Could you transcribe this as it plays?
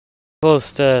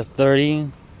Close to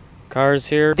 30 cars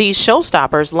here. These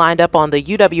showstoppers lined up on the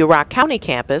UW-Rock County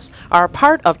campus are a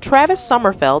part of Travis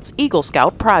Sommerfeld's Eagle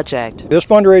Scout project. This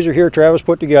fundraiser here Travis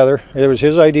put together, it was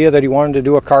his idea that he wanted to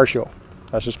do a car show.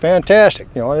 This is fantastic.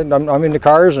 You know, I'm into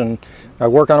cars and I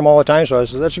work on them all the time, so I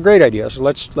said, that's a great idea. So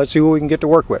let's see what we can get to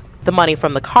work with. The money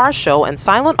from the car show and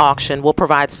silent auction will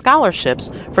provide scholarships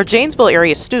for Janesville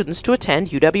area students to attend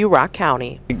UW-Rock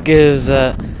County. It gives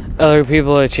other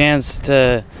people a chance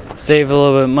to save a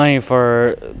little bit of money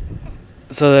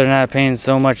so they're not paying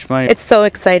so much money. It's so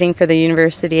exciting for the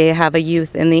university to have a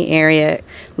youth in the area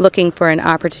looking for an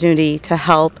opportunity to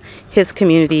help his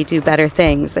community do better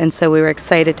things, and so we were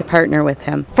excited to partner with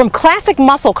him. From classic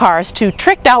muscle cars to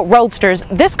tricked out roadsters,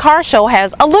 this car show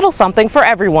has a little something for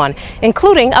everyone,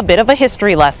 including a bit of a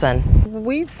history lesson.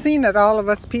 We've seen it, all of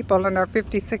us people in our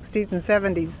 50s, 60s, and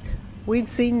 70s. We've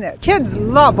seen this. Kids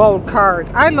love old cars.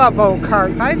 I love old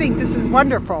cars. I think this is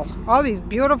wonderful. All these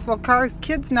beautiful cars.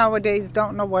 Kids nowadays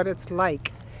don't know what it's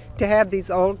like to have these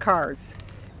old cars.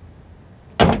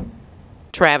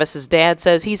 Travis's dad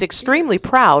says he's extremely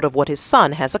proud of what his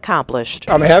son has accomplished.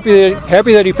 I'm happy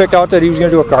that he picked out that he was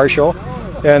going to do a car show.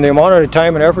 And the amount of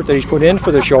time and effort that he's put in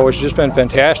for the show has just been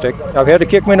fantastic. I've had to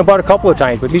kick him in about a couple of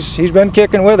times, but he's been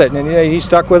kicking with it, and he's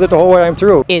stuck with it the whole way I'm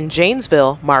through. In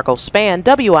Janesville, Margot Spann,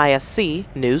 WISC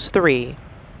News 3.